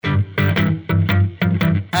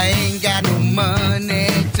money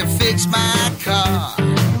to fix my car.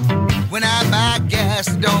 When I buy gas,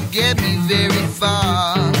 it don't get me very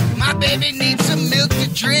far. My baby needs some milk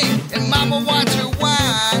to drink, and mama wants her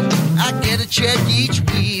wine. I get a check each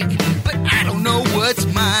week, but I don't know what's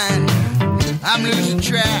mine. I'm losing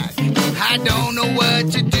track, I don't know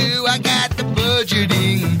what to do. I got the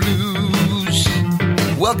budgeting blues.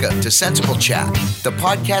 Welcome to Sensible Chat, the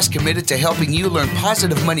podcast committed to helping you learn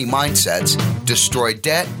positive money mindsets, destroy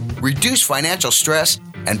debt, reduce financial stress,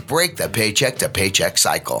 and break the paycheck-to-paycheck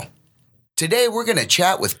cycle. Today, we're going to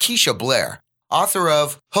chat with Keisha Blair, author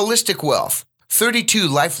of Holistic Wealth, 32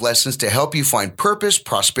 Life Lessons to Help You Find Purpose,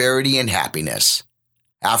 Prosperity, and Happiness.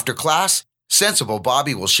 After class, Sensible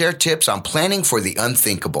Bobby will share tips on planning for the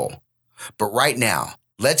unthinkable. But right now,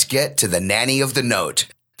 let's get to the nanny of the note,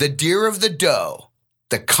 the dear of the dough,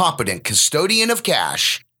 the competent custodian of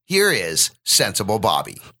cash. Here is Sensible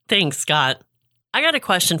Bobby. Thanks, Scott. I got a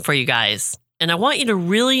question for you guys, and I want you to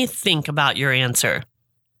really think about your answer.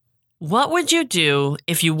 What would you do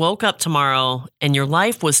if you woke up tomorrow and your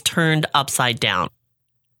life was turned upside down?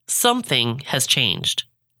 Something has changed.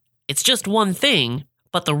 It's just one thing,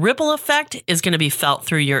 but the ripple effect is going to be felt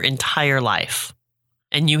through your entire life.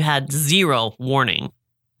 And you had zero warning.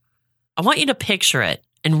 I want you to picture it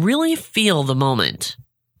and really feel the moment.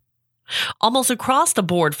 Almost across the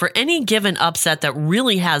board, for any given upset that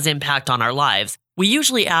really has impact on our lives, we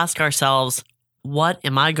usually ask ourselves, what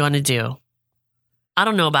am I going to do? I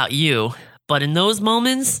don't know about you, but in those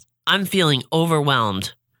moments, I'm feeling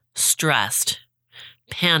overwhelmed, stressed,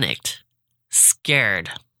 panicked, scared.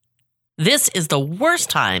 This is the worst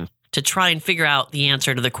time to try and figure out the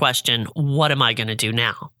answer to the question, what am I going to do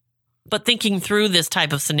now? But thinking through this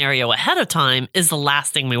type of scenario ahead of time is the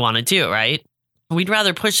last thing we want to do, right? We'd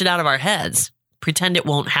rather push it out of our heads, pretend it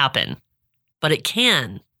won't happen. But it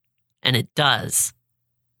can, and it does.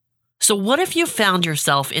 So what if you found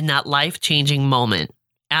yourself in that life-changing moment,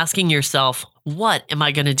 asking yourself, what am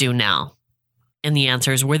I going to do now? And the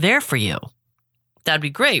answers were there for you. That'd be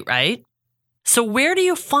great, right? So where do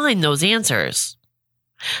you find those answers?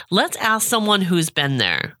 Let's ask someone who's been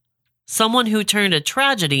there. Someone who turned a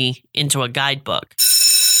tragedy into a guidebook.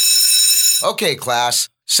 Okay, class.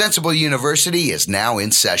 Sensible University is now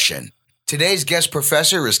in session. Today's guest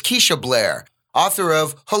professor is Keisha Blair, author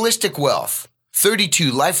of Holistic Wealth,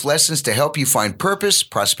 32 Life Lessons to Help You Find Purpose,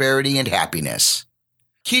 Prosperity, and Happiness.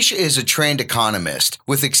 Keisha is a trained economist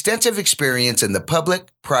with extensive experience in the public,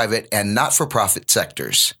 private, and not-for-profit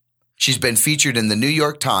sectors. She's been featured in the New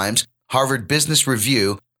York Times, Harvard Business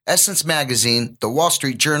Review, Essence Magazine, The Wall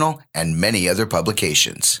Street Journal, and many other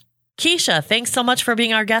publications. Keisha, thanks so much for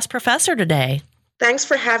being our guest professor today. Thanks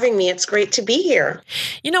for having me. It's great to be here.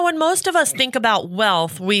 You know, when most of us think about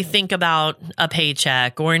wealth, we think about a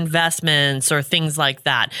paycheck or investments or things like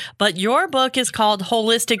that. But your book is called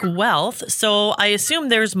Holistic Wealth, so I assume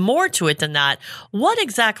there's more to it than that. What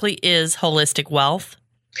exactly is holistic wealth?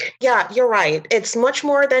 Yeah, you're right. It's much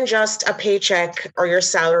more than just a paycheck or your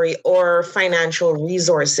salary or financial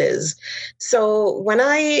resources. So when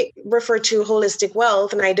I refer to holistic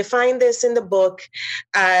wealth, and I define this in the book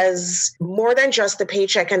as more than just the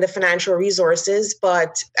paycheck and the financial resources,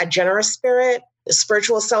 but a generous spirit,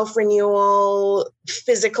 spiritual self-renewal,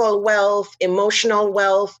 physical wealth, emotional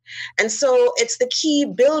wealth. And so it's the key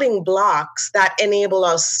building blocks that enable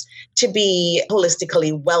us to be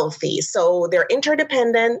holistically wealthy. So they're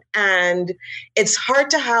interdependent, and it's hard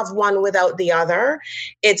to have one without the other.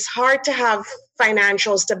 It's hard to have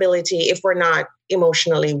financial stability if we're not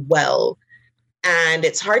emotionally well. And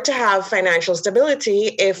it's hard to have financial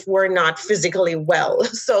stability if we're not physically well.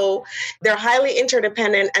 So they're highly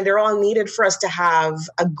interdependent, and they're all needed for us to have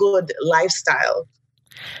a good lifestyle.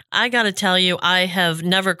 I got to tell you, I have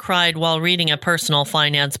never cried while reading a personal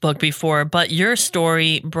finance book before, but your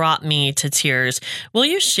story brought me to tears. Will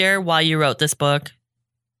you share why you wrote this book?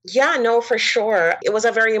 Yeah, no, for sure. It was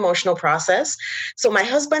a very emotional process. So my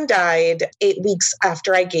husband died 8 weeks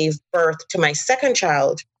after I gave birth to my second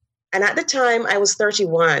child. And at the time, I was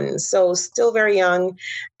 31, so still very young.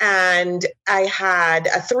 And I had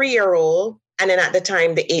a 3-year-old, and then at the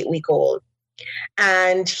time, the 8-week-old.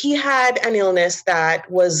 And he had an illness that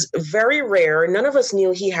was very rare. None of us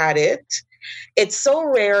knew he had it. It's so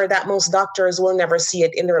rare that most doctors will never see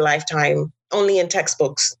it in their lifetime, only in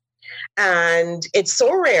textbooks. And it's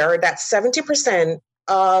so rare that 70%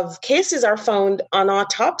 of cases are found on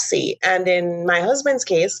autopsy. And in my husband's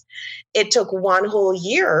case, it took 1 whole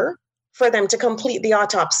year for them to complete the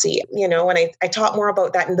autopsy, you know, and I talk more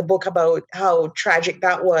about that in the book, about how tragic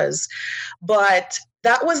that was. But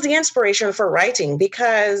that was the inspiration for writing,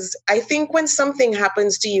 because I think when something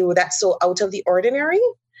happens to you that's so out of the ordinary,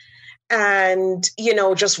 and,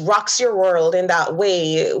 just rocks your world in that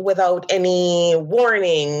way without any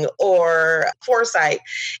warning or foresight,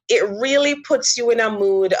 it really puts you in a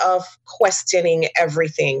mood of questioning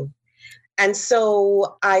everything. And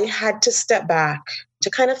so I had to step back to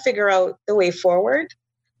kind of figure out the way forward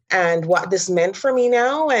and what this meant for me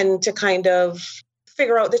now, and to kind of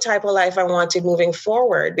figure out the type of life I wanted moving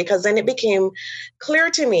forward, because then it became clear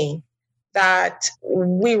to me that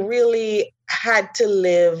we really had to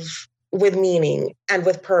live with meaning and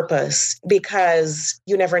with purpose, because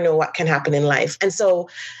you never know what can happen in life. And so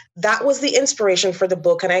that was the inspiration for the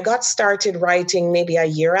book. And I got started writing maybe a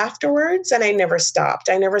year afterwards, and I never stopped.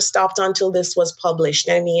 I never stopped until this was published.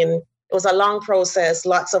 I mean, it was a long process,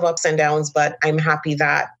 lots of ups and downs, but I'm happy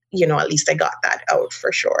that, at least I got that out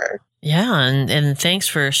for sure. Yeah, and thanks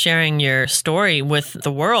for sharing your story with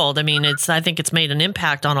the world. I mean, I think it's made an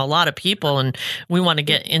impact on a lot of people, and we want to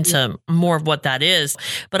get into more of what that is.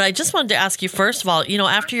 But I just wanted to ask you, first of all,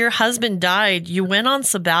 after your husband died, you went on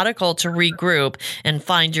sabbatical to regroup and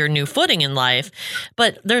find your new footing in life.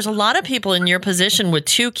 But there's a lot of people in your position with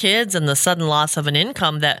 2 kids and the sudden loss of an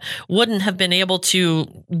income that wouldn't have been able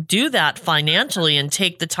to do that financially and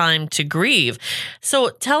take the time to grieve. So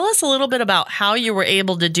tell us a little bit about how you were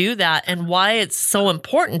able to do that and why it's so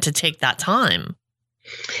important to take that time.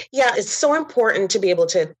 Yeah, it's so important to be able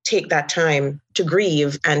to take that time to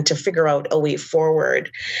grieve and to figure out a way forward.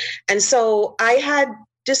 And so I had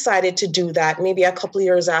decided to do that maybe a couple of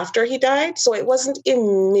years after he died. So it wasn't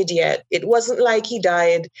immediate. It wasn't like he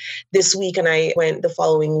died this week and I went the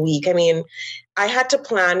following week. I mean, I had to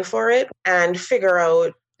plan for it and figure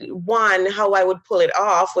out, one, how I would pull it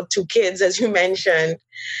off with 2 kids, as you mentioned,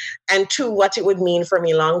 and 2, what it would mean for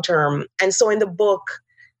me long term. And so in the book,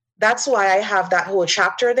 that's why I have that whole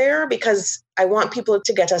chapter there, because I want people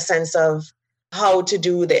to get a sense of how to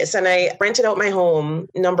do this. And I rented out my home,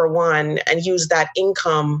 number one, and used that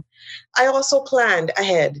income. I also planned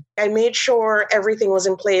ahead. I made sure everything was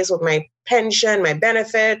in place with my pension, my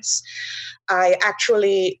benefits. I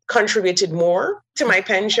actually contributed more to my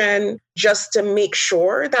pension just to make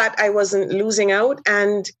sure that I wasn't losing out.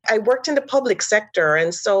 And I worked in the public sector.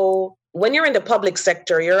 And so when you're in the public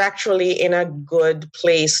sector, you're actually in a good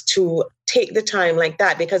place to take the time like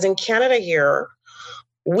that. Because in Canada here,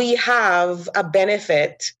 we have a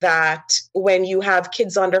benefit that when you have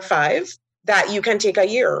kids under 5, that you can take a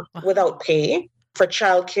year without pay for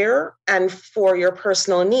childcare and for your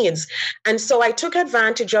personal needs. And so I took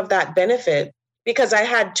advantage of that benefit because I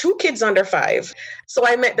had 2 kids under 5. So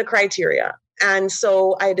I met the criteria. And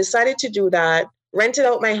so I decided to do that, rented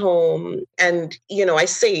out my home, and, I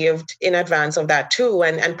saved in advance of that too,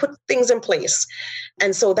 and put things in place.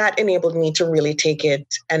 And so that enabled me to really take it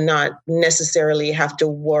and not necessarily have to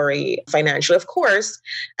worry financially. Of course,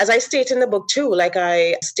 as I state in the book too, like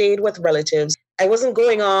I stayed with relatives. I wasn't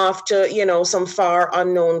going off to, some far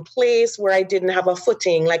unknown place where I didn't have a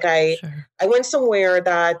footing. Like I went somewhere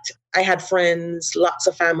that I had friends, lots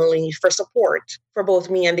of family for support for both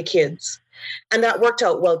me and the kids. And that worked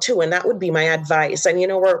out well too. And that would be my advice. And,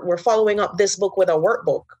 we're following up this book with a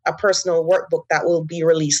workbook, a personal workbook that will be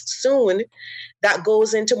released soon that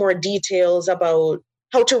goes into more details about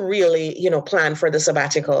how to really, plan for the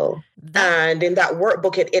sabbatical. And in that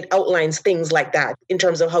workbook, it outlines things like that in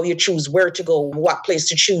terms of how you choose where to go, what place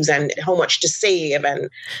to choose, and how much to save, and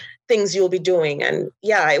things you'll be doing. And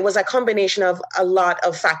yeah, it was a combination of a lot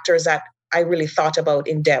of factors that I really thought about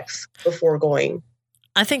in depth before going.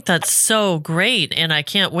 I think that's so great. And I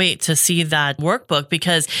can't wait to see that workbook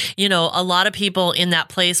because, a lot of people in that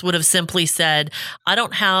place would have simply said, I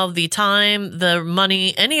don't have the time, the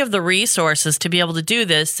money, any of the resources to be able to do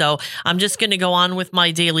this. So I'm just going to go on with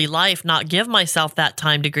my daily life, not give myself that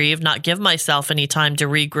time to grieve, not give myself any time to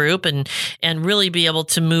regroup and really be able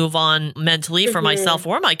to move on mentally for myself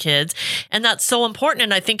or my kids. And that's so important.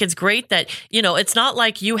 And I think it's great that, it's not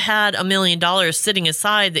like you had $1 million sitting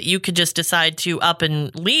aside that you could just decide to up and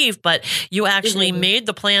leave, but you actually made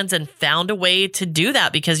the plans and found a way to do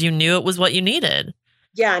that because you knew it was what you needed.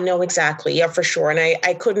 Yeah, no, exactly. Yeah, for sure. And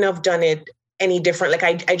I couldn't have done it any different.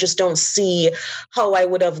 Like I just don't see how I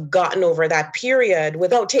would have gotten over that period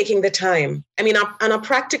without taking the time. I mean, on a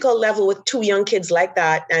practical level with 2 young kids like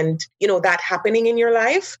that and, that happening in your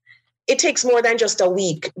life, it takes more than just a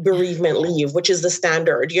week bereavement leave, which is the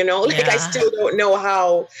standard, I still don't know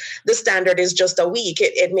how the standard is just a week.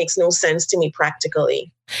 It makes no sense to me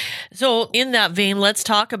practically. So in that vein, let's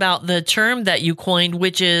talk about the term that you coined,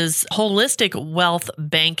 which is holistic wealth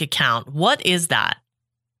bank account. What is that?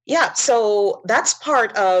 Yeah, so that's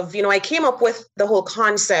part of, I came up with the whole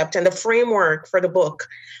concept and the framework for the book,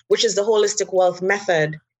 which is the holistic wealth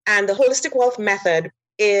method. And the holistic wealth method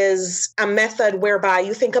is a method whereby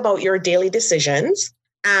you think about your daily decisions.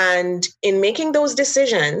 And in making those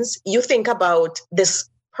decisions, you think about this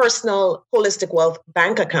personal holistic wealth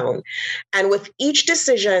bank account. And with each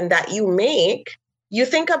decision that you make, you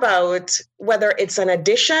think about whether it's an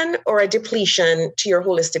addition or a depletion to your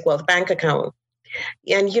holistic wealth bank account.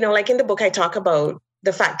 And, like in the book, I talk about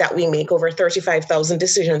the fact that we make over 35,000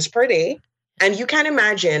 decisions per day. And you can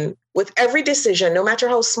imagine with every decision, no matter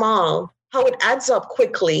how small, how it adds up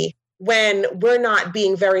quickly when we're not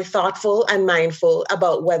being very thoughtful and mindful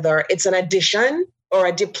about whether it's an addition or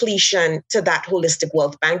a depletion to that holistic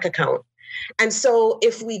wealth bank account. And so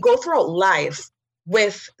if we go throughout life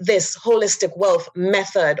with this holistic wealth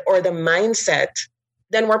method or the mindset,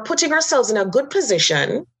 then we're putting ourselves in a good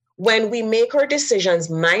position when we make our decisions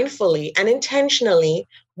mindfully and intentionally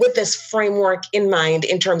with this framework in mind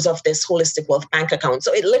in terms of this holistic wealth bank account.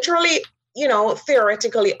 So it literally,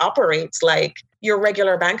 theoretically operates like your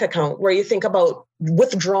regular bank account where you think about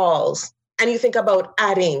withdrawals and you think about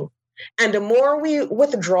adding. And the more we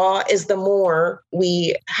withdraw is the more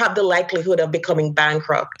we have the likelihood of becoming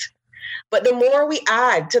bankrupt. But the more we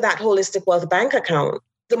add to that holistic wealth bank account,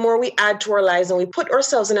 the more we add to our lives and we put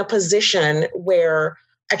ourselves in a position where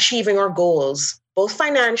achieving our goals, both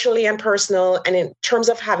financially and personal, and in terms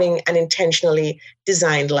of having an intentionally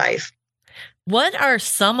designed life. What are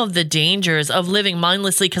some of the dangers of living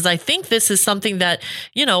mindlessly? Because I think this is something that,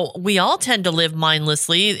 we all tend to live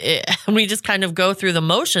mindlessly. We just kind of go through the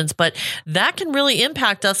motions, but that can really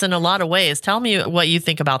impact us in a lot of ways. Tell me what you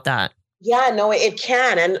think about that. Yeah, no, it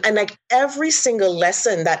can. And like every single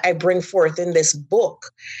lesson that I bring forth in this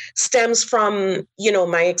book stems from,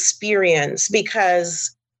 my experience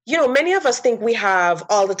because, many of us think we have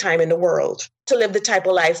all the time in the world to live the type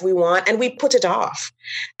of life we want, and we put it off.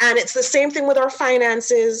 And it's the same thing with our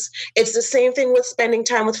finances. It's the same thing with spending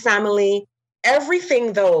time with family.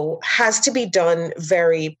 Everything, though, has to be done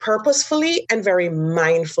very purposefully and very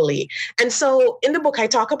mindfully. And so in the book, I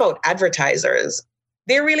talk about advertisers.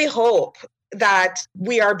 They really hope that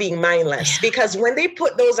we are being mindless because when they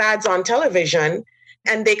put those ads on television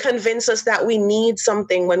and they convince us that we need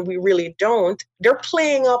something when we really don't, they're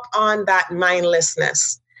playing up on that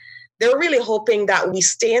mindlessness. They're really hoping that we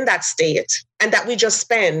stay in that state and that we just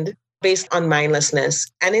spend based on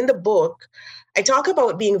mindlessness. And in the book, I talk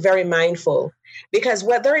about being very mindful because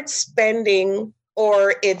whether it's spending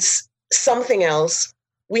or it's something else,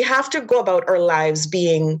 we have to go about our lives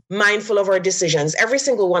being mindful of our decisions, every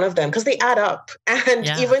single one of them, because they add up. And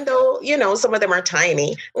even though, some of them are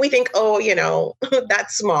tiny, we think,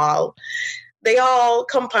 that's small. They all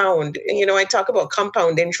compound. I talk about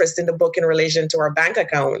compound interest in the book in relation to our bank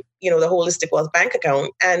account, the holistic wealth bank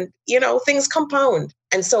account. And, things compound.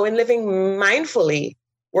 And so in living mindfully,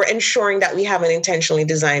 we're ensuring that we have an intentionally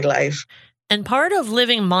designed life. And part of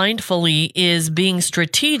living mindfully is being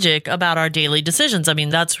strategic about our daily decisions. I mean,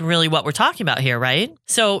 that's really what we're talking about here, right?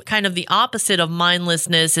 So kind of the opposite of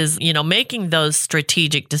mindlessness is, making those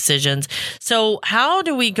strategic decisions. So how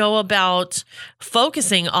do we go about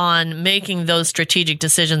focusing on making those strategic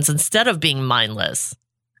decisions instead of being mindless?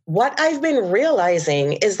 What I've been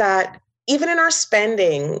realizing is that even in our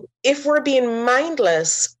spending, if we're being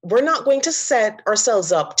mindless, we're not going to set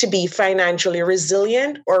ourselves up to be financially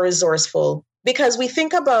resilient or resourceful because we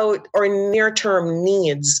think about our near-term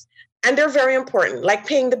needs, and they're very important, like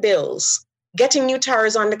paying the bills, getting new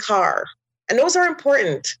tires on the car, and those are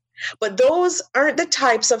important. But those aren't the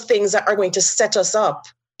types of things that are going to set us up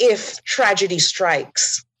if tragedy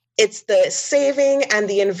strikes. It's the saving and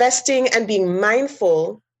the investing and being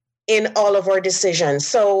mindful in all of our decisions.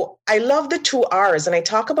 So I love the 2 R's and I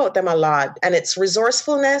talk about them a lot, and it's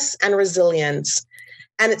resourcefulness and resilience.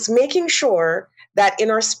 And it's making sure that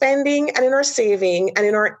in our spending and in our saving and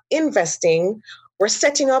in our investing, we're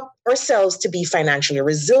setting up ourselves to be financially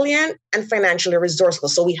resilient and financially resourceful.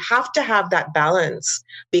 So we have to have that balance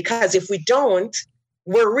because if we don't,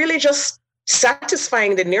 we're really just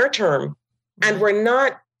satisfying the near term and we're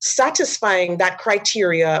not satisfying that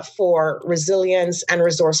criteria for resilience and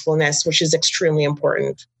resourcefulness, which is extremely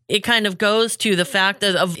important. It kind of goes to the fact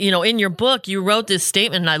of, in your book, you wrote this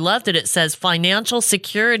statement and I loved it. It says, financial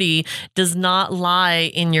security does not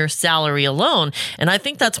lie in your salary alone. And I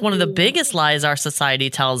think that's one of the biggest lies our society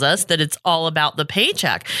tells us, that it's all about the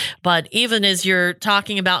paycheck. But even as you're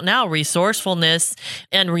talking about now, resourcefulness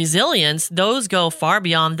and resilience, those go far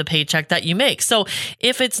beyond the paycheck that you make. So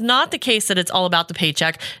if it's not the case that it's all about the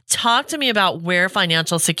paycheck, talk to me about where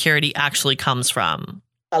financial security actually comes from.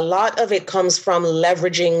 A lot of it comes from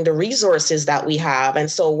leveraging the resources that we have. And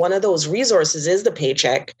so one of those resources is the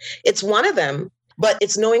paycheck. It's one of them, but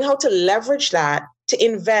it's knowing how to leverage that to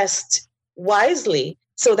invest wisely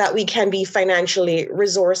so that we can be financially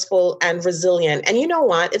resourceful and resilient. And you know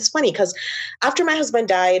what? It's funny because after my husband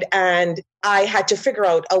died and I had to figure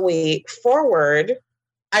out a way forward,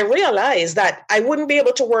 I realized that I wouldn't be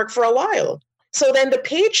able to work for a while. So then the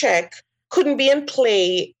paycheck couldn't be in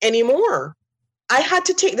play anymore. I had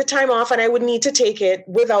to take the time off, and I would need to take it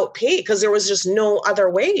without pay because there was just no other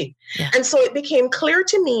way. Yeah. And so it became clear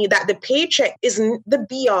to me that the paycheck isn't the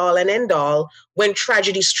be all and end all when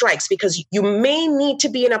tragedy strikes, because you may need to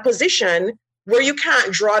be in a position where you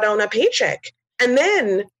can't draw down a paycheck. And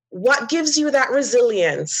then what gives you that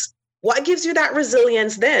resilience? What gives you that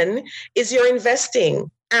resilience then is your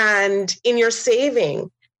investing and in your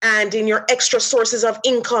saving and in your extra sources of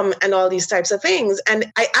income and all these types of things.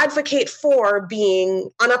 And I advocate for being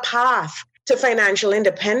on a path to financial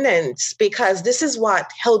independence because this is what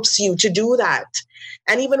helps you to do that.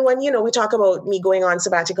 And even when, we talk about me going on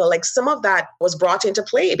sabbatical, like some of that was brought into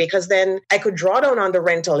play because then I could draw down on the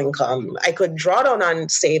rental income. I could draw down on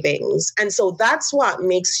savings. And so that's what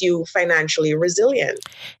makes you financially resilient.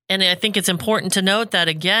 And I think it's important to note that,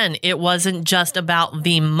 again, it wasn't just about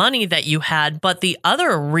the money that you had, but the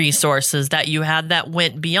other resources that you had that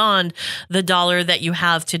went beyond the dollar that you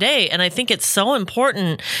have today. And I think it's so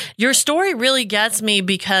important. Your story really gets me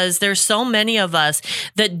because there's so many of us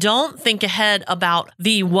that don't think ahead about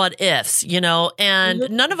the what ifs, and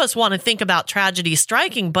none of us want to think about tragedy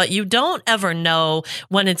striking, but you don't ever know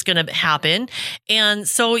when it's going to happen. And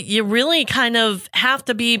so you really kind of have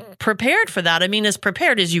to be prepared for that. I mean, as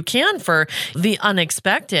prepared as you can for the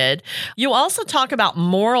unexpected. You also talk about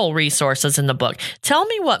moral resources in the book. Tell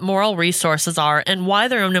me what moral resources are and why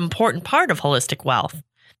they're an important part of holistic wealth.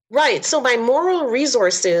 Right. So by moral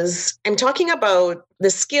resources, I'm talking about the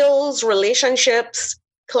skills, relationships,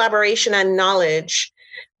 collaboration, and knowledge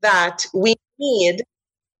that we need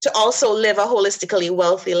to also live a holistically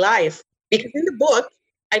wealthy life. Because in the book,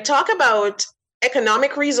 I talk about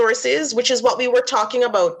economic resources, which is what we were talking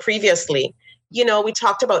about previously. We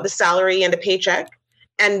talked about the salary and the paycheck,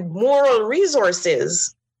 and moral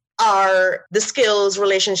resources are the skills,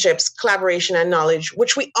 relationships, collaboration, and knowledge,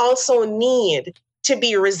 which we also need to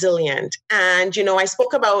be resilient. And, I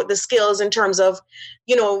spoke about the skills in terms of,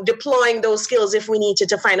 deploying those skills if we needed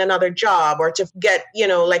to find another job or to get,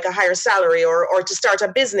 like a higher salary or to start a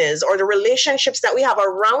business, or the relationships that we have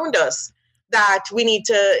around us that we need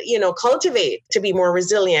to, cultivate to be more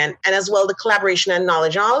resilient, and as well the collaboration and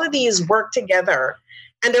knowledge. All of these work together,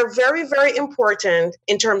 and they're very, very important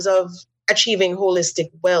in terms of achieving holistic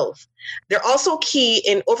wealth. They're also key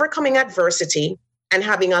in overcoming adversity and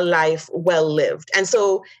having a life well lived. And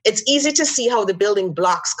so it's easy to see how the building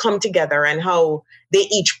blocks come together and how they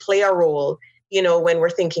each play a role, when we're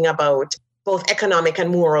thinking about both economic and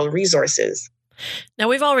moral resources. Now,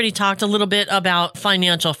 we've already talked a little bit about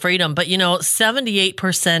financial freedom, but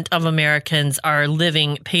 78% of Americans are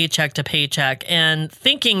living paycheck to paycheck and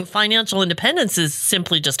thinking financial independence is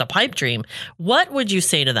simply just a pipe dream. What would you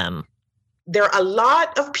say to them? There are a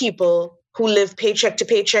lot of people who live paycheck to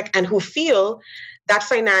paycheck and who feel that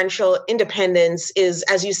financial independence is,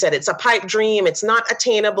 as you said, it's a pipe dream. It's not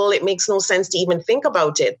attainable. It makes no sense to even think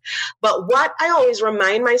about it. But what I always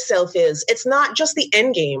remind myself is it's not just the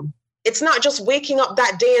end game. It's not just waking up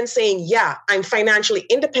that day and saying, yeah, I'm financially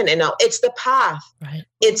independent now. It's the path. Right.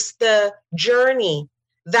 It's the journey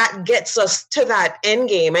that gets us to that end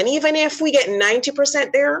game. And even if we get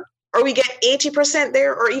 90% there, or we get 80%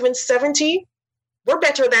 there, or even 70%, we're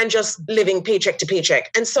better than just living paycheck to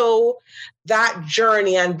paycheck. And so that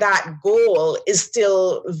journey and that goal is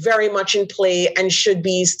still very much in play and should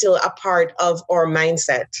be still a part of our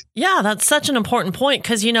mindset. Yeah, that's such an important point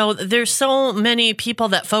because, there's so many people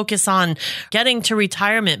that focus on getting to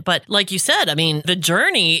retirement. But like you said, the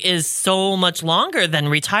journey is so much longer than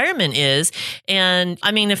retirement is. And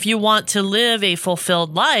if you want to live a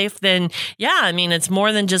fulfilled life, then it's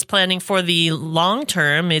more than just planning for the long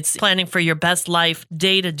term. It's planning for your best life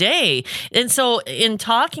day to day. And so in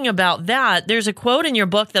talking about that, there's a quote in your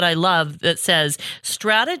book that I love that says,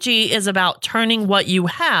 strategy is about turning what you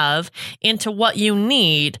have into what you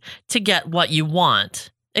need to get what you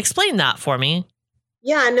want. Explain that for me.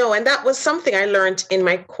 Yeah, no, and that was something I learned in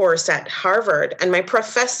my course at Harvard. And my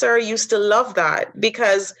professor used to love that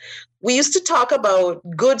because we used to talk about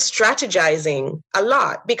good strategizing a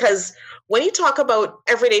lot. Because when you talk about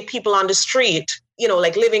everyday people on the street,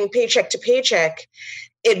 like living paycheck to paycheck,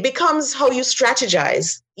 it becomes how you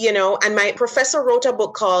strategize, and my professor wrote a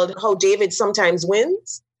book called How David Sometimes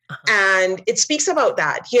Wins. And it speaks about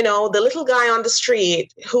that, the little guy on the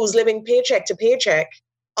street who's living paycheck to paycheck.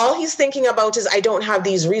 All he's thinking about is, I don't have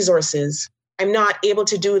these resources. I'm not able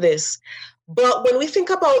to do this. But when we think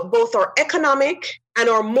about both our economic and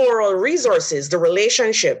our moral resources, the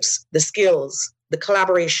relationships, the skills, the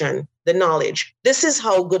collaboration, the knowledge, this is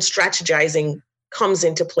how good strategizing comes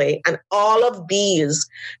into play. And all of these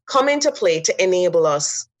come into play to enable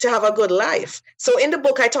us to have a good life. So in the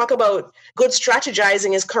book, I talk about good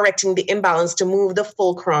strategizing is correcting the imbalance to move the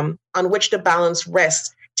fulcrum on which the balance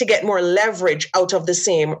rests to get more leverage out of the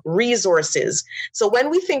same resources. So when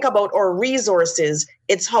we think about our resources,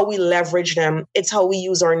 it's how we leverage them. It's how we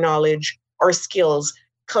use our knowledge, our skills,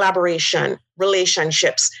 collaboration,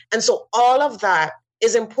 relationships. And so all of that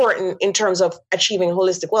is important in terms of achieving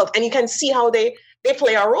holistic wealth. And you can see how they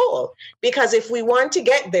play a role, because if we want to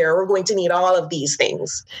get there, we're going to need all of these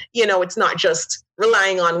things. It's not just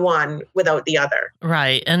relying on one without the other.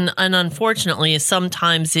 Right. And unfortunately,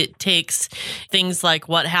 sometimes it takes things like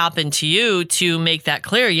what happened to you to make that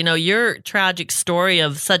clear. Your tragic story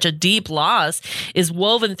of such a deep loss is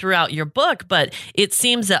woven throughout your book, but it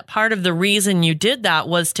seems that part of the reason you did that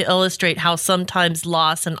was to illustrate how sometimes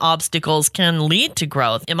loss and obstacles can lead to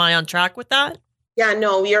growth. Am I on track with that? Yeah,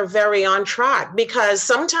 no, you're very on track, because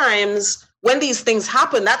sometimes when these things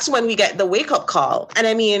happen, that's when we get the wake-up call. And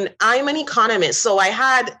I mean, I'm an economist, so I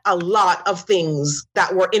had a lot of things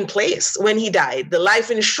that were in place when he died. The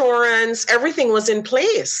life insurance, everything was in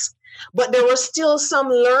place. But there were still some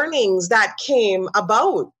learnings that came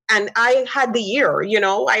about. And I had the year,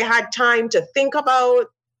 I had time to think about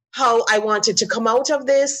how I wanted to come out of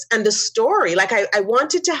this and the story. Like I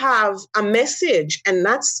wanted to have a message, and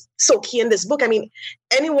that's so key in this book. I mean,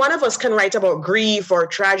 any one of us can write about grief or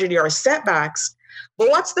tragedy or setbacks, but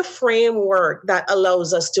what's the framework that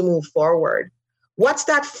allows us to move forward? What's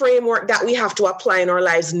that framework that we have to apply in our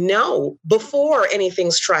lives now before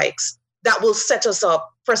anything strikes that will set us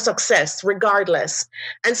up for success regardless?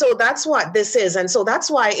 And so that's what this is. And so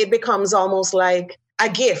that's why it becomes almost like a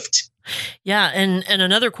gift. Yeah. And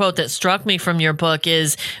another quote that struck me from your book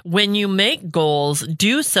is, when you make goals,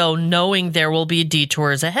 do so knowing there will be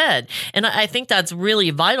detours ahead. And I think that's really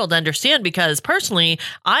vital to understand, because personally,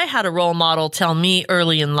 I had a role model tell me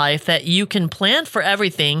early in life that you can plan for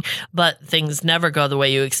everything, but things never go the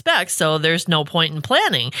way you expect. So there's no point in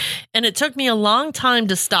planning. And it took me a long time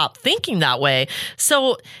to stop thinking that way.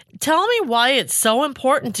 So tell me why it's so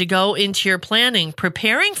important to go into your planning,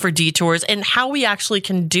 preparing for detours, and how we actually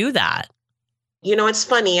can do that. It's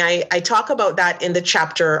funny. I talk about that in the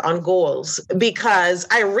chapter on goals, because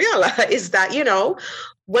I realize that,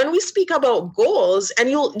 when we speak about goals, and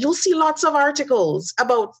you'll see lots of articles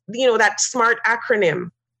about, that SMART acronym.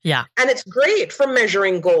 Yeah. And it's great for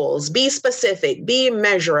measuring goals. Be specific, be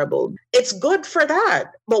measurable. It's good for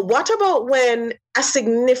that. But what about when a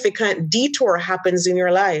significant detour happens in your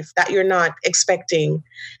life that you're not expecting?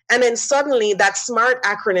 And then suddenly that SMART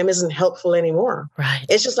acronym isn't helpful anymore. Right.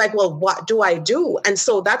 It's just like, well, what do I do? And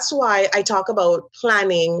so that's why I talk about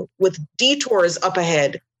planning with detours up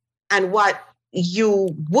ahead and what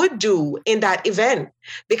you would do in that event,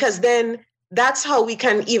 because then that's how we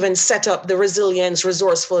can even set up the resilience,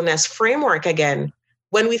 resourcefulness framework again.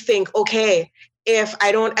 When we think, okay, if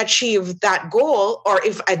I don't achieve that goal, or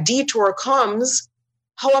if a detour comes,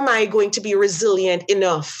 how am I going to be resilient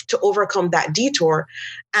enough to overcome that detour?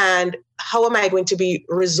 And how am I going to be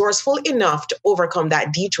resourceful enough to overcome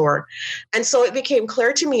that detour? And so it became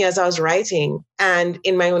clear to me as I was writing and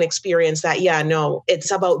in my own experience that,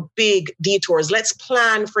 it's about big detours. Let's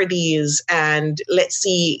plan for these, and let's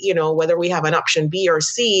see, whether we have an option B or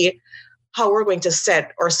C, how we're going to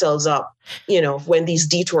set ourselves up, when these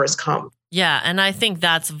detours come. Yeah, and I think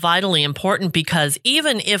that's vitally important, because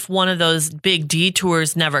even if one of those big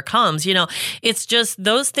detours never comes, it's just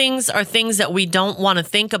those things are things that we don't want to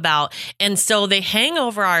think about. And so they hang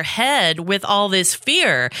over our head with all this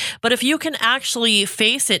fear. But if you can actually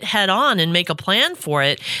face it head on and make a plan for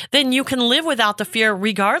it, then you can live without the fear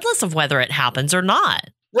regardless of whether it happens or not.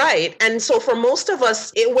 Right. And so for most of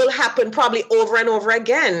us, it will happen probably over and over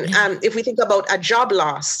again. If we think about a job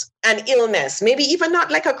loss, an illness, maybe even not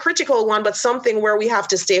like a critical one, but something where we have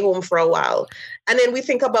to stay home for a while. And then we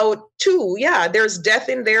think about there's death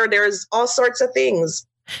in there. There's all sorts of things.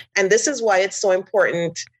 And this is why it's so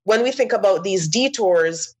important when we think about these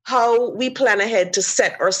detours, how we plan ahead to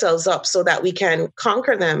set ourselves up so that we can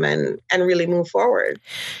conquer them and really move forward.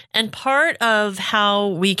 And part of how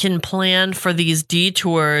we can plan for these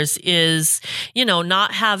detours is,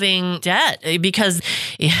 not having debt, because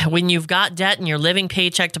when you've got debt and you're living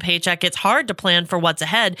paycheck to paycheck, it's hard to plan for what's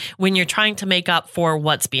ahead when you're trying to make up for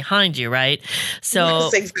what's behind you, right? So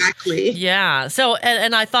yes, exactly. Yeah. So,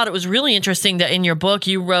 and I thought it was really interesting that in your book,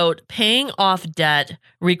 you wrote, paying off debt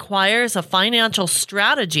requires a financial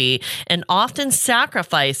strategy and often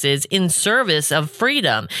sacrifices in service of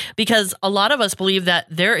freedom, because a lot of us believe that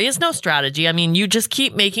there is no strategy. I mean, you just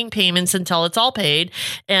keep making payments until it's all paid.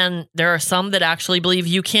 And there are some that actually believe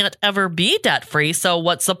you can't ever be debt free. So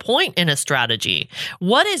what's the point in a strategy?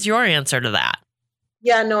 What is your answer to that?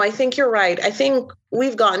 Yeah, no, I think you're right. I think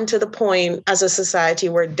we've gotten to the point as a society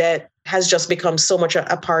where debt has just become so much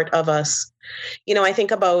a part of us. You know, I think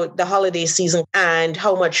about the holiday season and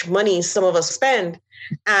how much money some of us spend.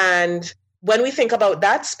 And when we think about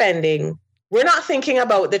that spending, we're not thinking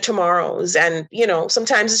about the tomorrows. And, you know,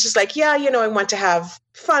 sometimes it's just like, yeah, you know, I want to have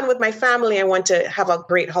fun with my family. I want to have a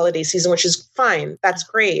great holiday season, which is fine. That's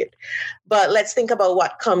great. But let's think about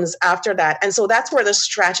what comes after that. And so that's where the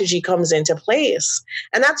strategy comes into place.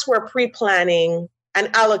 And that's where pre-planning and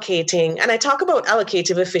allocating, and I talk about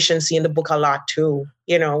allocative efficiency in the book a lot too,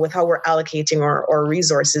 you know, with how we're allocating our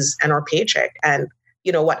resources and our paycheck and,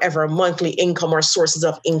 you know, whatever monthly income or sources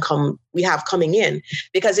of income we have coming in.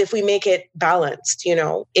 Because if we make it balanced, you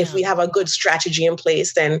know, if we have a good strategy in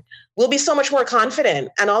place, then we'll be so much more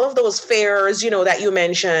confident. And all of those fears, you know, that you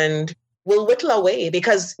mentioned will whittle away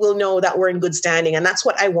because we'll know that we're in good standing. And that's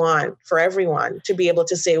what I want for everyone, to be able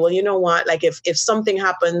to say, well, you know what, like if something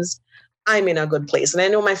happens, I'm in a good place. And I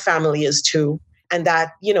know my family is too. And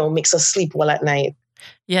that, you know, makes us sleep well at night.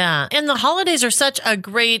 Yeah. And the holidays are such a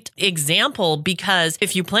great example, because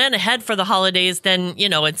if you plan ahead for the holidays, then, you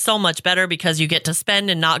know, it's so much better because you get to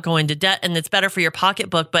spend and not go into debt, and it's better for your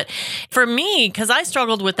pocketbook. But for me, because I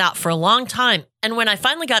struggled with that for a long time, and when I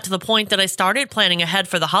finally got to the point that I started planning ahead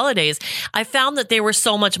for the holidays, I found that they were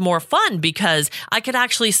so much more fun because I could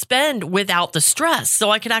actually spend without the stress. So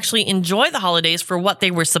I could actually enjoy the holidays for what they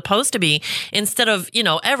were supposed to be, instead of, you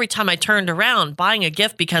know, every time I turned around buying a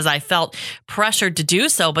gift because I felt pressured to do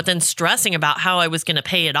so, but then stressing about how I was going to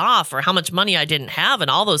pay it off or how much money I didn't have and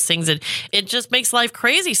all those things. It just makes life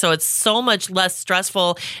crazy. So it's so much less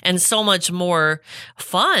stressful and so much more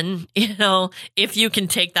fun, you know, if you can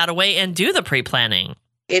take that away and do the pre-planning.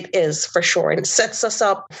 It is, for sure. It sets us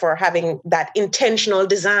up for having that intentional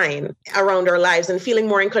design around our lives and feeling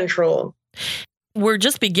more in control. We're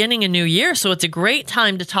just beginning a new year, so it's a great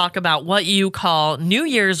time to talk about what you call New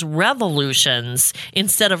Year's revolutions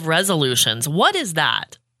instead of resolutions. What is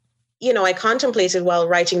that? You know, I contemplated while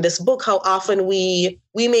writing this book how often we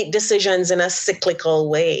make decisions in a cyclical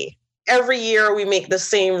way. Every year we make the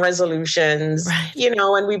same resolutions, right, you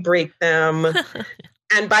know, and we break them.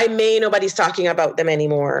 And by May, nobody's talking about them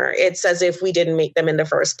anymore. It's as if we didn't make them in the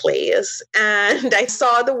first place. And I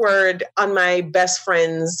saw the word on my best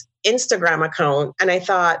friend's Instagram account, and I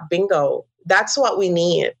thought, bingo, that's what we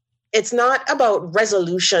need. It's not about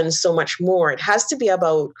resolution so much more. It has to be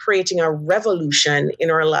about creating a revolution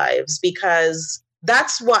in our lives, because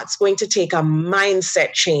that's what's going to take a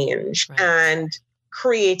mindset change, right, and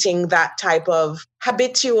creating that type of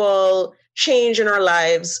habitual change in our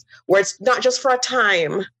lives where it's not just for a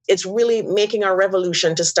time, it's really making a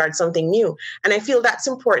revolution to start something new. And I feel that's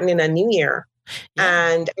important in a new year.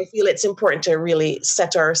 Yeah. And I feel it's important to really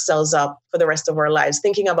set ourselves up for the rest of our lives,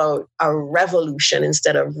 thinking about a revolution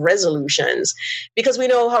instead of resolutions, because we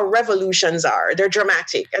know how revolutions are. They're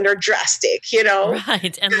dramatic and they're drastic, you know?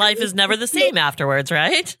 Right. And life is never the same afterwards,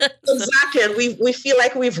 right? Exactly. And we feel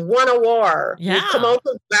like we've won a war. Yeah. We've come out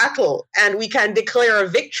of battle and we can declare a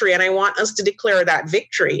victory. And I want us to declare that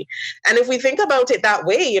victory. And if we think about it that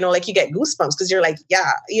way, you know, like you get goosebumps because you're like,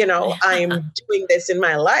 yeah, you know, I'm doing this in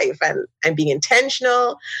my life and I'm being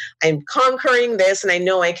intentional. I'm conquering this and I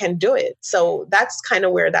know I can do it. So that's kind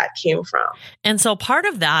of where that came from. And so part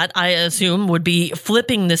of that, I assume, would be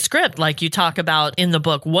flipping the script like you talk about in the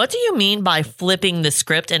book. What do you mean by flipping the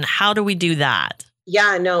script and how do we do that?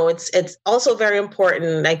 Yeah, no, it's also very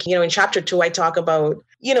important. Like, you know, in chapter 2, I talk about,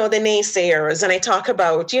 you know, the naysayers, and I talk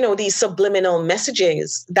about, you know, these subliminal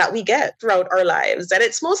messages that we get throughout our lives, and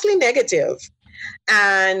it's mostly negative.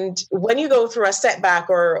 And when you go through a setback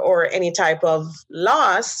or any type of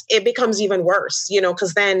loss, it becomes even worse, you know,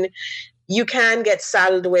 because then you can get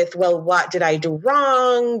saddled with, well, what did I do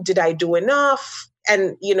wrong? Did I do enough?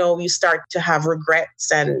 And, you know, you start to have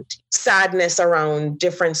regrets and sadness around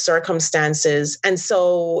different circumstances. And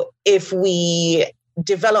so if we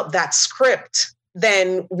develop that script,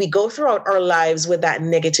 then we go throughout our lives with that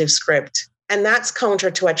negative script. And that's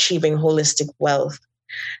counter to achieving holistic wealth.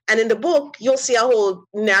 And in the book, you'll see a whole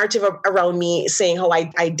narrative around me saying how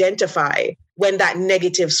I identify when that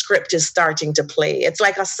negative script is starting to play. It's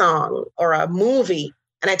like a song or a movie.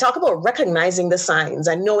 And I talk about recognizing the signs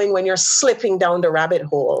and knowing when you're slipping down the rabbit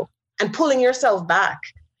hole and pulling yourself back.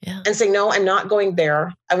 Yeah. and saying, no, I'm not going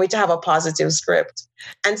there. I'm going to have a positive script.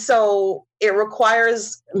 And so it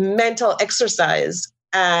requires mental exercise.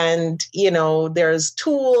 And, there's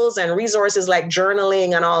tools and resources like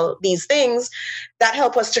journaling and all these things that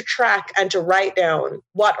help us to track and to write down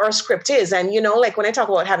what our script is. And, like when I talk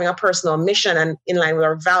about having a personal mission and in line with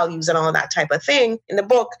our values and all that type of thing in the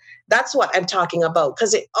book, that's what I'm talking about,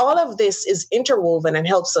 because all of this is interwoven and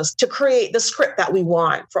helps us to create the script that we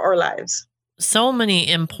want for our lives. So many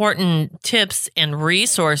important tips and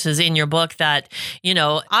resources in your book that,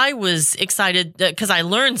 I was excited because I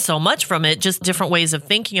learned so much from it, just different ways of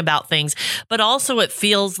thinking about things. But also it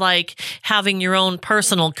feels like having your own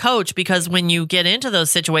personal coach, because when you get into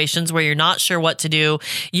those situations where you're not sure what to do,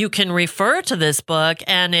 you can refer to this book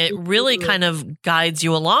and it really kind of guides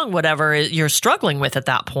you along whatever you're struggling with at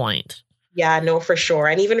that point. Yeah, no, for sure.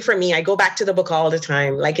 And even for me, I go back to the book all the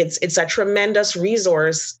time. Like it's a tremendous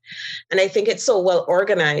resource. And I think it's so well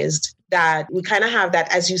organized that we kind of have that,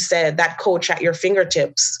 as you said, that coach at your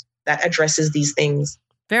fingertips that addresses these things.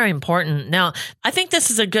 Very important. Now, I think this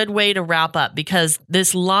is a good way to wrap up, because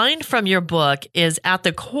this line from your book is at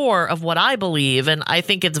the core of what I believe, and I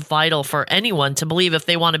think it's vital for anyone to believe if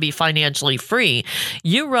they want to be financially free.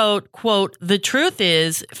 You wrote, quote, "The truth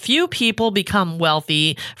is, few people become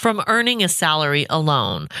wealthy from earning a salary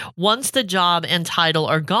alone. Once the job and title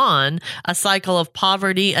are gone, a cycle of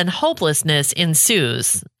poverty and hopelessness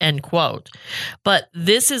ensues," end quote. But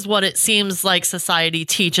this is what it seems like society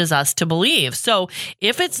teaches us to believe. So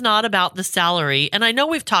if it's not about the salary, and I know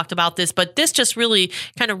we've talked about this, but this just really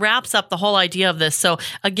kind of wraps up the whole idea of this. So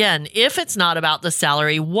again, if it's not about the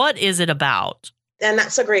salary, what is it about? And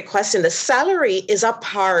that's a great question. The salary is a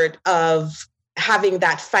part of having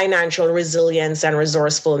that financial resilience and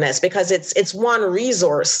resourcefulness, because it's one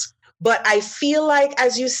resource. But I feel like,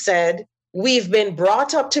 as you said, we've been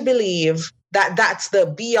brought up to believe that that's the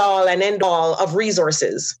be all and end all of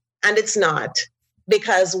resources. And it's not.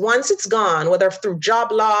 Because once it's gone, whether through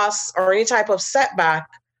job loss or any type of setback,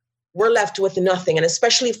 we're left with nothing. And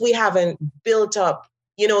especially if we haven't built up,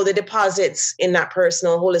 the deposits in that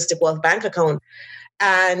personal holistic wealth bank account.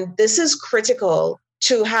 And this is critical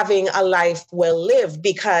to having a life well lived,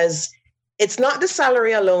 because it's not the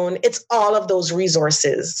salary alone. It's all of those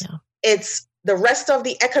resources. Yeah. It's the rest of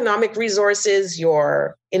the economic resources,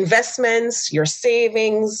 your investments, your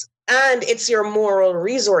savings, and it's your moral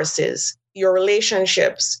resources, your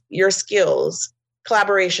relationships, your skills,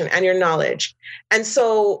 collaboration, and your knowledge. And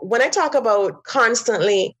so when I talk about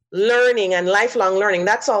constantly learning and lifelong learning,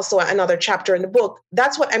 that's also another chapter in the book.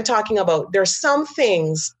 That's what I'm talking about. There's some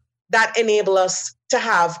things that enable us to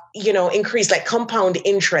have, increased like compound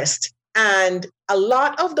interest. And a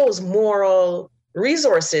lot of those moral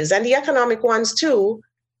resources, and the economic ones too,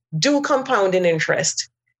 do compound in interest.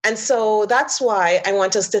 And so that's why I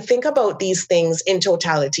want us to think about these things in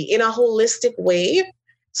totality, in a holistic way,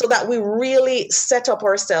 so that we really set up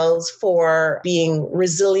ourselves for being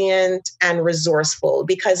resilient and resourceful,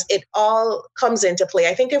 because it all comes into play.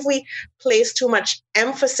 I think if we place too much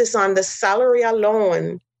emphasis on the salary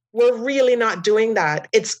alone, we're really not doing that.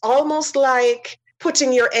 It's almost like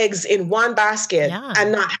putting your eggs in one basket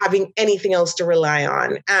and not having anything else to rely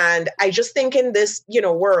on. And I just think in this,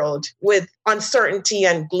 world with uncertainty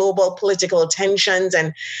and global political tensions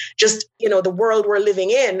and just, the world we're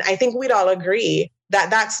living in, I think we'd all agree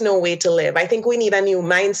that that's no way to live. I think we need a new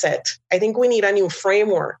mindset. I think we need a new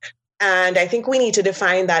framework. And I think we need to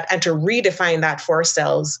define that and to redefine that for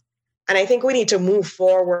ourselves. And I think we need to move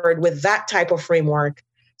forward with that type of framework,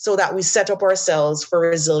 so that we set up ourselves for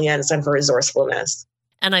resilience and for resourcefulness.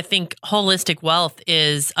 And I think holistic wealth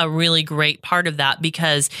is a really great part of that,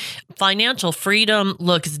 because financial freedom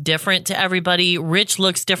looks different to everybody. Rich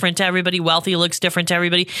looks different to everybody. Wealthy looks different to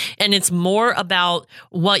everybody. And it's more about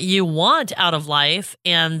what you want out of life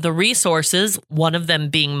and the resources, one of them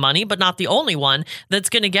being money, but not the only one, that's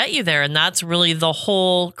going to get you there. And that's really the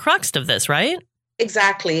whole crux of this, right?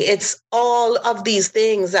 Exactly. It's all of these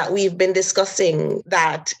things that we've been discussing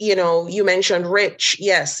that, you mentioned rich.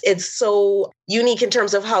 Yes, it's so unique in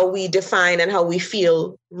terms of how we define and how we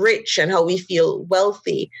feel rich and how we feel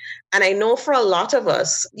wealthy. And I know for a lot of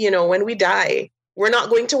us, when we die, we're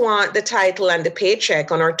not going to want the title and the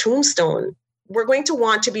paycheck on our tombstone. We're going to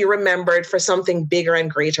want to be remembered for something bigger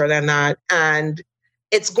and greater than that. And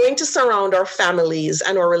it's going to surround our families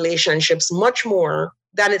and our relationships much more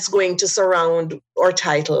than it's going to surround our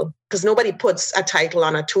title, because nobody puts a title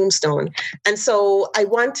on a tombstone. And so I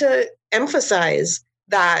want to emphasize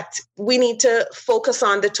that we need to focus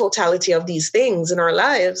on the totality of these things in our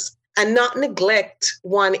lives and not neglect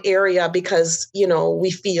one area because,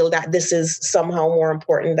 we feel that this is somehow more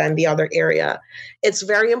important than the other area. It's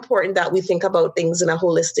very important that we think about things in a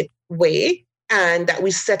holistic way and that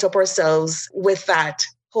we set up ourselves with that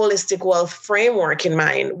holistic wealth framework in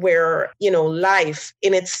mind where, life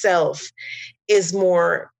in itself is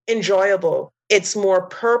more enjoyable. It's more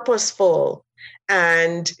purposeful.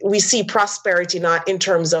 And we see prosperity not in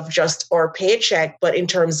terms of just our paycheck, but in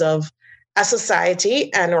terms of a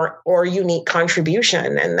society and or unique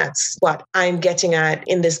contribution. And that's what I'm getting at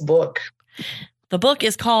in this book. The book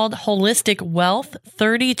is called Holistic Wealth,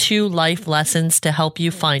 32 Life Lessons to Help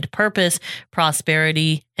You Find Purpose,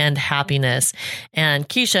 Prosperity, and Happiness. And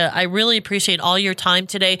Keisha, I really appreciate all your time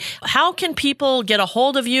today. How can people get a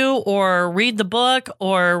hold of you or read the book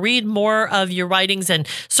or read more of your writings and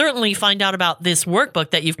certainly find out about this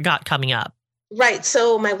workbook that you've got coming up? Right.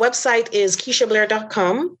 So my website is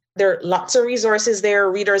KeishaBlair.com. There are lots of resources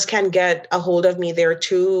there. Readers can get a hold of me there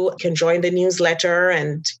too, can join the newsletter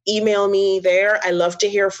and email me there. I love to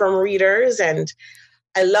hear from readers and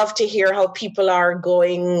I love to hear how people are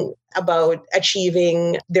going about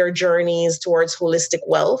achieving their journeys towards holistic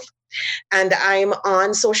wealth. And I'm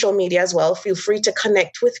on social media as well. Feel free to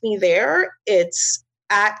connect with me there. It's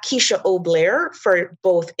at Keisha O. Blair for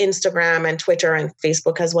both Instagram and Twitter and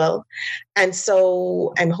Facebook as well. And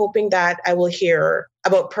so I'm hoping that I will hear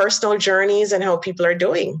about personal journeys and how people are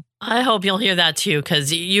doing. I hope you'll hear that too,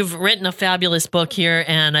 because you've written a fabulous book here,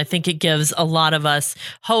 and I think it gives a lot of us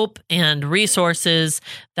hope and resources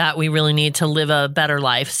that we really need to live a better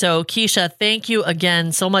life. So, Keisha, thank you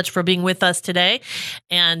again so much for being with us today.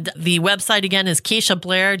 And the website again is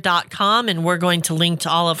KeishaBlair.com, and we're going to link to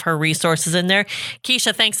all of her resources in there.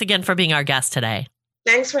 Keisha, thanks again for being our guest today.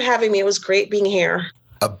 Thanks for having me. It was great being here.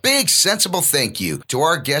 A big, sensible thank you to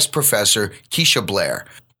our guest professor, Keisha Blair,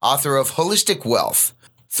 author of Holistic Wealth,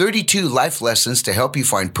 32 Life Lessons to Help You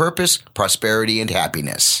Find Purpose, Prosperity, and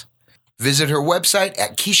Happiness. Visit her website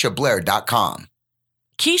at KeishaBlair.com.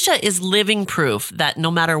 Keisha is living proof that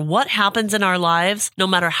no matter what happens in our lives, no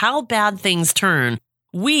matter how bad things turn,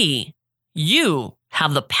 you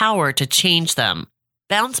have the power to change them,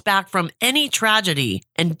 bounce back from any tragedy,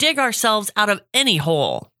 and dig ourselves out of any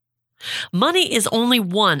hole. Money is only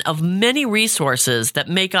one of many resources that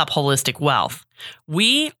make up holistic wealth.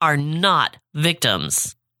 We are not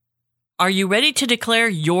victims. Are you ready to declare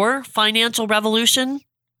your financial revolution?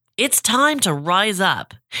 It's time to rise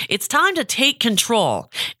up. It's time to take control,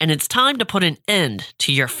 and it's time to put an end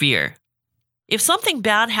to your fear. If something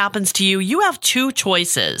bad happens to you, you have two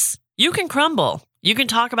choices. You can crumble. You can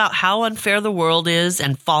talk about how unfair the world is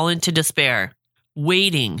and fall into despair,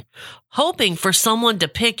 waiting, hoping for someone to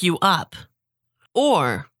pick you up.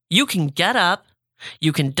 Or you can get up,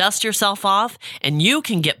 you can dust yourself off, and you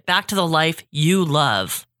can get back to the life you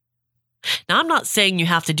love. Now, I'm not saying you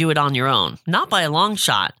have to do it on your own, not by a long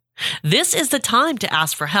shot. This is the time to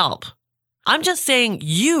ask for help. I'm just saying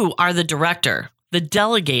you are the director, the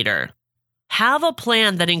delegator. Have a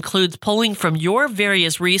plan that includes pulling from your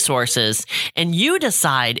various resources, and you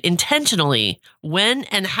decide intentionally when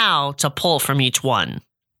and how to pull from each one.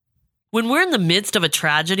 When we're in the midst of a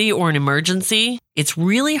tragedy or an emergency, it's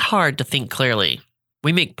really hard to think clearly.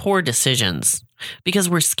 We make poor decisions because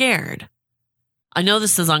we're scared. I know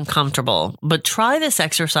this is uncomfortable, but try this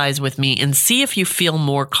exercise with me and see if you feel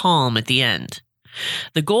more calm at the end.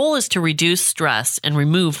 The goal is to reduce stress and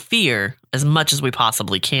remove fear as much as we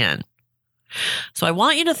possibly can. So I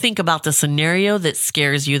want you to think about the scenario that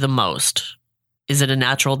scares you the most. Is it a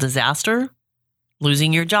natural disaster?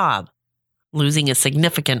 Losing your job? Losing a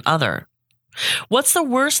significant other? What's the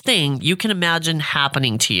worst thing you can imagine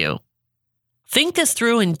happening to you? Think this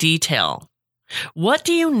through in detail. What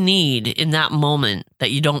do you need in that moment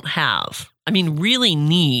that you don't have? I mean, really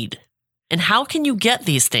need. And how can you get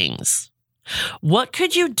these things? What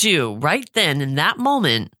could you do right then in that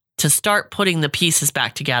moment to start putting the pieces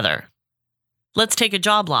back together? Let's take a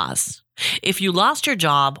job loss. If you lost your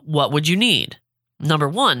job, what would you need? Number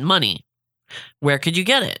one, money. Where could you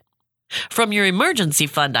get it? From your emergency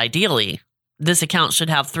fund, ideally. This account should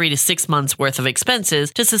have 3 to 6 months worth of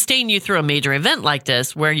expenses to sustain you through a major event like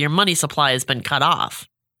this where your money supply has been cut off.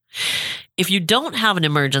 If you don't have an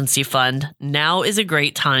emergency fund, now is a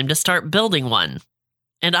great time to start building one.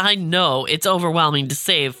 And I know it's overwhelming to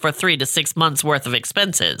save for 3 to 6 months worth of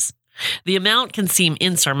expenses. The amount can seem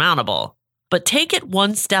insurmountable, but take it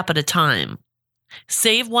one step at a time.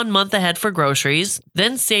 Save 1 month ahead for groceries,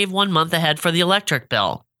 then save 1 month ahead for the electric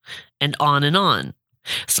bill, and on and on.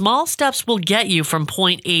 Small steps will get you from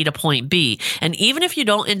point A to point B, and even if you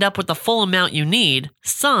don't end up with the full amount you need,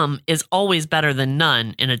 some is always better than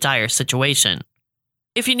none in a dire situation.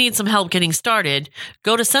 If you need some help getting started,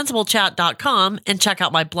 go to sensiblechat.com and check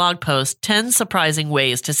out my blog post, 10 Surprising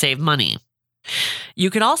Ways to Save Money. You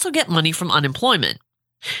can also get money from unemployment.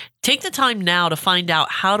 Take the time now to find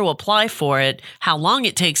out how to apply for it, how long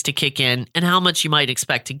it takes to kick in, and how much you might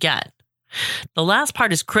expect to get. The last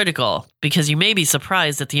part is critical because you may be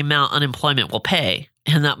surprised at the amount unemployment will pay,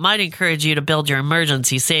 and that might encourage you to build your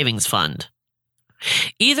emergency savings fund.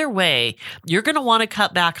 Either way, you're going to want to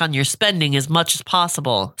cut back on your spending as much as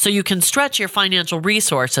possible so you can stretch your financial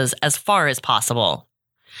resources as far as possible.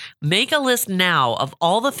 Make a list now of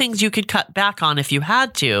all the things you could cut back on if you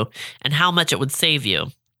had to and how much it would save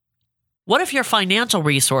you. What if your financial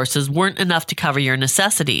resources weren't enough to cover your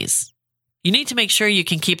necessities? You need to make sure you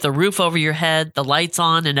can keep the roof over your head, the lights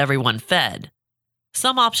on, and everyone fed.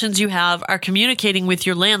 Some options you have are communicating with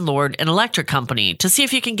your landlord and electric company to see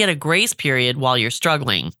if you can get a grace period while you're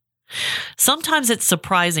struggling. Sometimes it's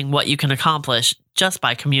surprising what you can accomplish just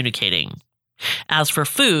by communicating. As for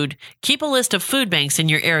food, keep a list of food banks in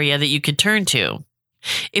your area that you could turn to.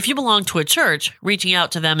 If you belong to a church, reaching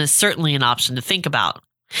out to them is certainly an option to think about.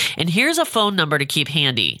 And here's a phone number to keep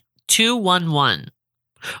handy, 211.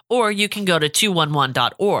 Or you can go to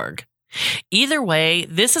 211.org. Either way,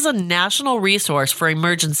 this is a national resource for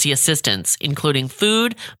emergency assistance, including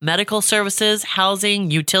food, medical services,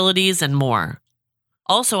 housing, utilities, and more.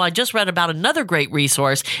 Also, I just read about another great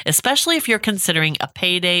resource, especially if you're considering a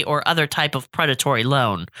payday or other type of predatory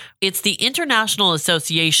loan. It's the International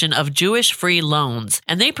Association of Jewish Free Loans,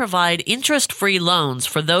 and they provide interest-free loans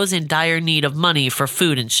for those in dire need of money for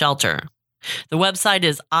food and shelter. The website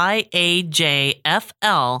is iajfl.org.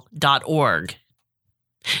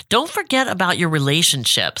 Don't forget about your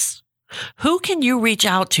relationships. Who can you reach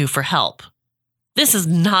out to for help? This is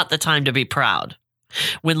not the time to be proud.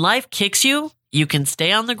 When life kicks you, you can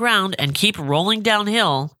stay on the ground and keep rolling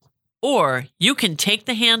downhill, or you can take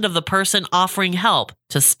the hand of the person offering help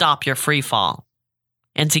to stop your free fall.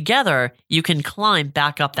 And together, you can climb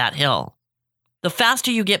back up that hill. The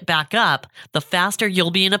faster you get back up, the faster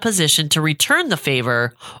you'll be in a position to return the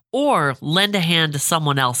favor or lend a hand to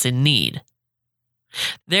someone else in need.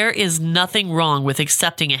 There is nothing wrong with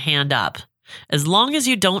accepting a hand up, as long as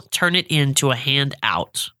you don't turn it into a hand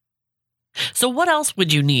out. So what else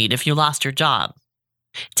would you need if you lost your job?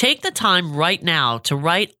 Take the time right now to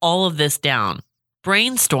write all of this down.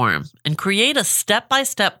 Brainstorm and create a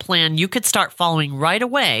step-by-step plan you could start following right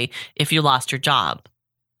away if you lost your job.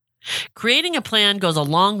 Creating a plan goes a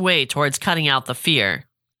long way towards cutting out the fear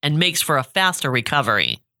and makes for a faster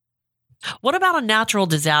recovery. What about a natural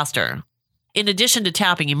disaster? In addition to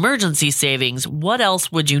tapping emergency savings, what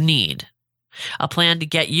else would you need? A plan to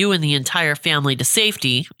get you and the entire family to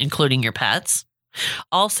safety, including your pets.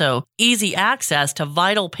 Also, easy access to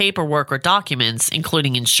vital paperwork or documents,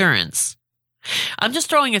 including insurance. I'm just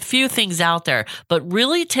throwing a few things out there, but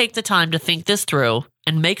really take the time to think this through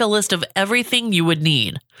and make a list of everything you would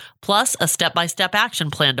need, plus a step-by-step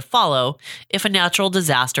action plan to follow if a natural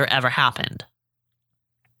disaster ever happened.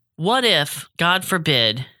 What if, God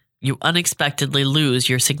forbid, you unexpectedly lose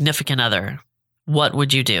your significant other? What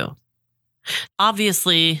would you do?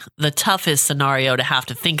 Obviously, the toughest scenario to have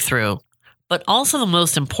to think through, but also the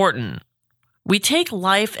most important. We take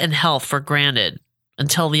life and health for granted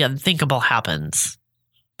until the unthinkable happens.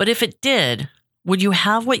 But if it did, would you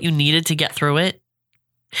have what you needed to get through it?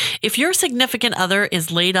 If your significant other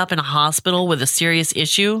is laid up in a hospital with a serious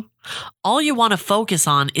issue, all you want to focus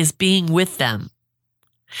on is being with them.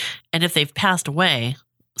 And if they've passed away,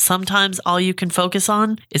 sometimes all you can focus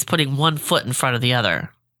on is putting one foot in front of the other.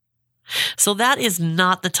 So that is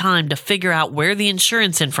not the time to figure out where the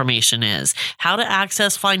insurance information is, how to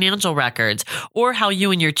access financial records, or how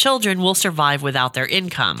you and your children will survive without their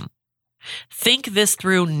income. Think this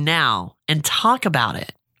through now and talk about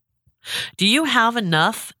it. Do you have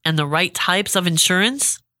enough and the right types of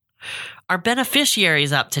insurance? Are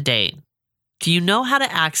beneficiaries up to date? Do you know how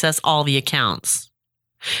to access all the accounts?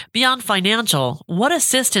 Beyond financial, what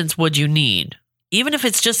assistance would you need? Even if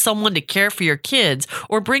it's just someone to care for your kids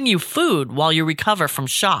or bring you food while you recover from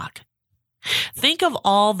shock. Think of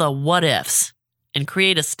all the what ifs and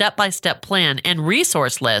create a step-by-step plan and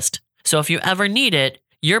resource list so if you ever need it,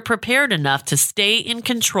 you're prepared enough to stay in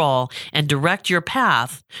control and direct your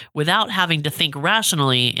path without having to think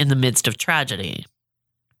rationally in the midst of tragedy.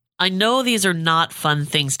 I know these are not fun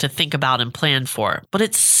things to think about and plan for, but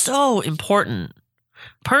it's so important.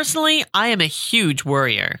 Personally, I am a huge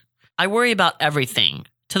worrier. I worry about everything,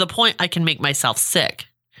 to the point I can make myself sick.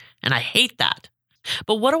 And I hate that.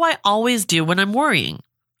 But what do I always do when I'm worrying?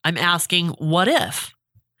 I'm asking, what if?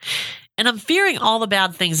 And I'm fearing all the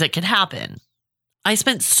bad things that could happen. I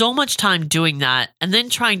spent so much time doing that and then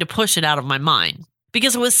trying to push it out of my mind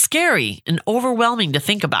because it was scary and overwhelming to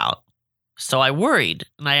think about. So I worried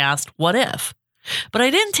and I asked, what if? But I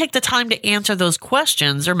didn't take the time to answer those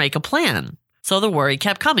questions or make a plan. So the worry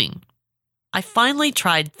kept coming. I finally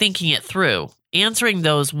tried thinking it through, answering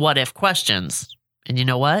those what if questions. And you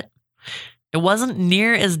know what? It wasn't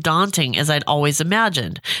near as daunting as I'd always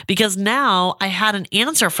imagined because now I had an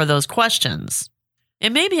answer for those questions.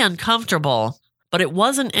 It may be uncomfortable, but it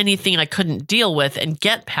wasn't anything I couldn't deal with and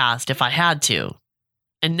get past if I had to.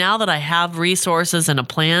 And now that I have resources and a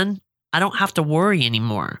plan, I don't have to worry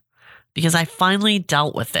anymore because I finally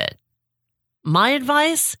dealt with it. My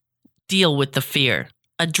advice? Deal with the fear.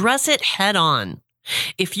 Address it head on.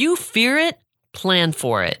 If you fear it, plan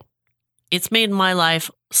for it. It's made my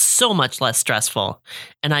life so much less stressful,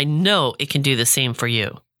 and I know it can do the same for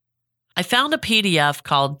you. I found a PDF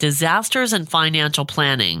called Disasters and Financial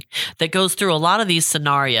Planning that goes through a lot of these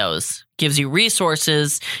scenarios, gives you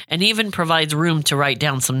resources, and even provides room to write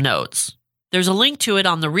down some notes. There's a link to it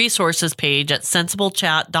on the resources page at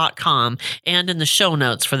sensible.chat.com and in the show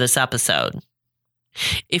notes for this episode.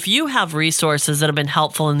 If you have resources that have been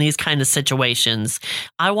helpful in these kind of situations,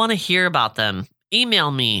 I want to hear about them.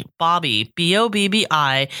 Email me, Bobby,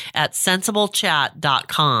 BOBBI, at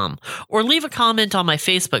sensiblechat.com, or leave a comment on my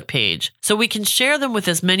Facebook page so we can share them with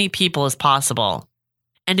as many people as possible.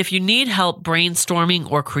 And if you need help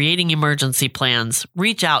brainstorming or creating emergency plans,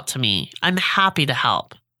 reach out to me. I'm happy to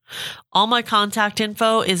help. All my contact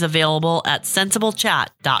info is available at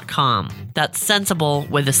sensiblechat.com. That's sensible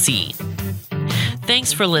with a C.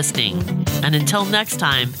 Thanks for listening, and until next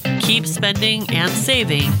time, keep spending and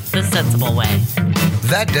saving the sensible way.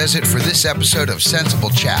 That does it for this episode of Sensible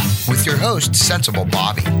Chat with your host, Sensible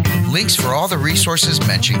Bobby. Links for all the resources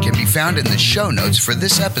mentioned can be found in the show notes for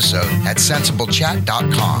this episode at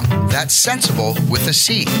sensiblechat.com. That's sensible with a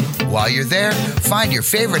C. While you're there, find your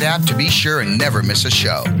favorite app to be sure and never miss a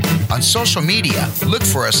show. On social media, look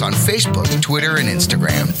for us on Facebook, Twitter, and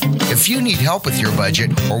Instagram. If you need help with your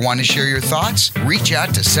budget or want to share your thoughts, reach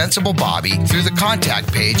out to Sensible Bobby through the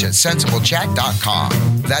contact page at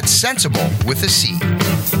sensiblechat.com. That's sensible with a C.